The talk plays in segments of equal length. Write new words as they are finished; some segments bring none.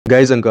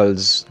Guys and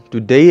girls,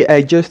 today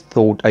I just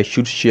thought I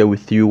should share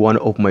with you one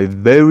of my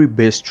very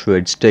best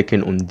trades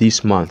taken on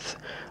this month,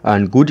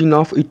 and good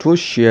enough it was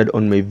shared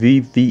on my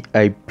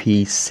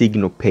VVIP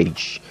signal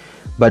page.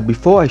 But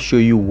before I show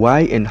you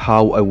why and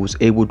how I was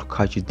able to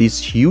catch this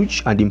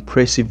huge and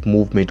impressive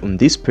movement on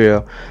this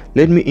pair,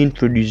 let me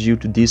introduce you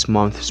to this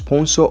month's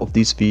sponsor of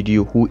this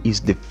video, who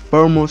is the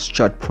famous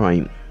Chart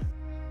Prime.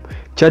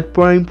 Chart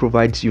Prime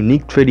provides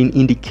unique trading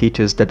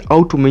indicators that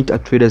automate a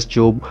trader's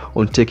job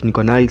on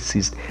technical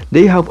analysis.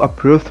 They have a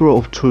plethora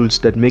of tools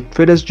that make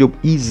traders' job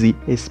easy,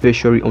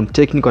 especially on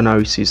technical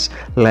analysis,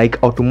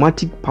 like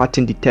automatic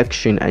pattern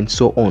detection and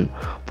so on.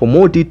 For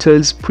more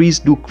details, please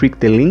do click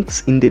the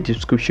links in the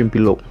description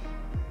below.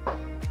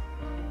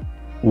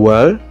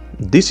 Well,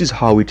 this is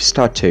how it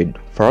started.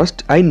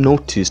 First, I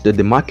noticed that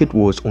the market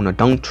was on a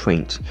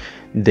downtrend.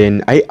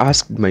 Then I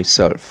asked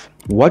myself,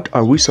 what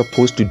are we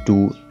supposed to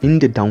do in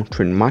the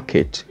downtrend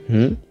market?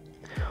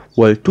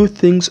 Well, two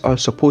things are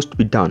supposed to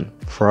be done.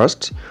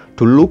 First,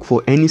 to look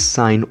for any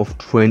sign of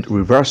trend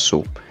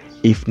reversal.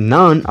 If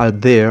none are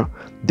there,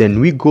 then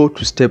we go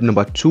to step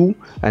number 2,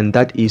 and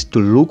that is to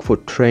look for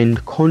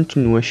trend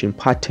continuation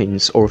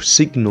patterns or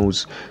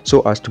signals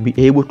so as to be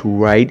able to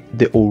ride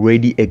the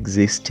already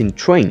existing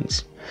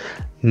trends.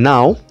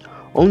 Now,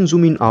 on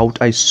zooming out,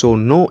 I saw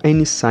no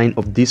any sign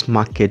of this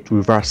market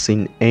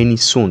reversing any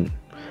soon,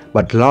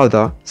 but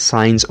rather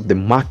signs of the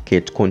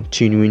market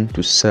continuing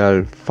to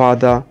sell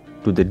further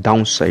to the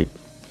downside.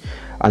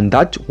 And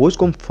that was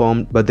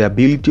confirmed by the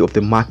ability of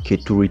the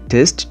market to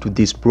retest to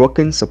this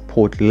broken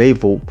support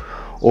level,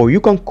 or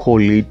you can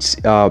call it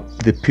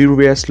the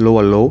previous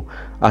lower low,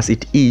 as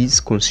it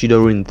is,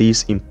 considering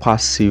this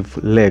impassive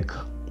leg.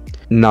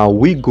 Now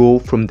we go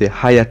from the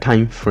higher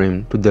time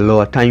frame to the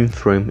lower time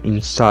frame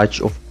in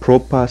search of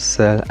proper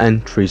sell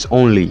entries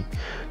only.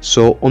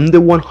 So on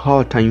the 1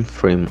 hour time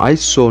frame, I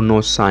saw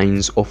no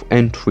signs of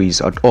entries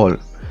at all,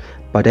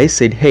 but I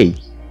said, hey,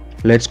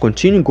 let's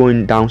continue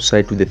going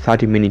downside to the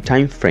 30-minute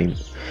time frame.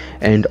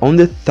 And on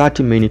the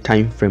 30-minute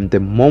time frame, the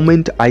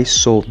moment I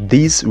saw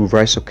this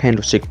reversal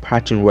candlestick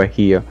pattern right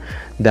here,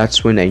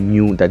 that's when I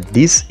knew that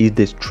this is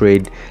the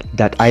trade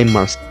that I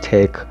must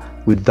take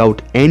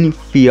without any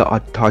fear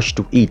attached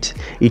to it.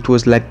 It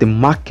was like the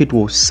market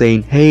was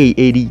saying, hey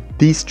Eddie,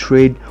 this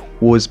trade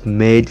was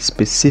made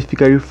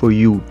specifically for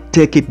you.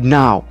 Take it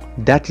now.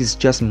 That is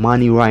just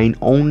money right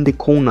on the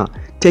corner.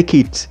 Take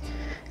it.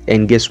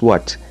 And guess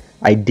what?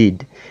 I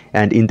did.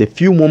 And in the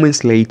few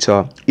moments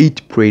later,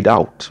 it played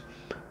out.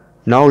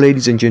 Now,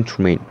 ladies and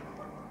gentlemen,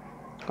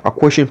 a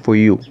question for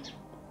you.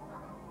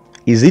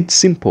 Is it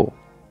simple?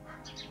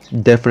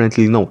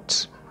 Definitely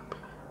not.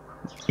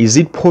 Is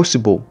it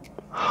possible?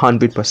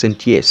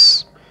 100%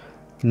 yes.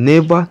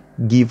 Never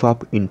give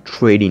up in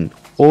trading.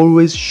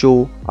 Always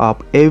show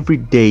up every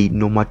day,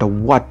 no matter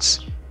what.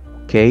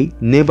 Okay,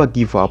 never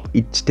give up.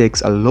 It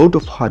takes a lot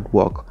of hard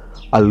work,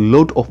 a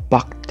lot of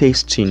back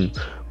testing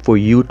for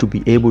you to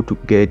be able to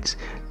get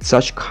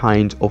such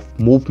kind of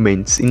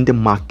movements in the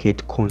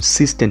market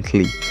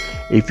consistently.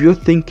 If you're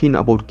thinking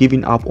about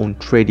giving up on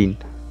trading,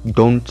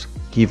 don't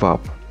give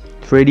up.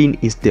 Trading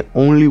is the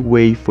only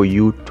way for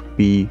you to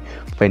be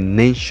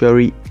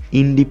financially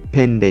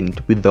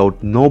independent.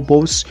 Without no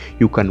boss,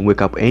 you can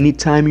wake up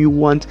anytime you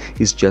want.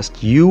 It's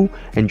just you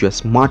and your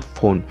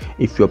smartphone.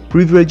 If you're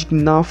privileged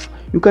enough,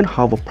 you can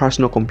have a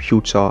personal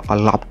computer, a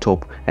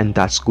laptop, and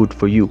that's good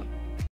for you.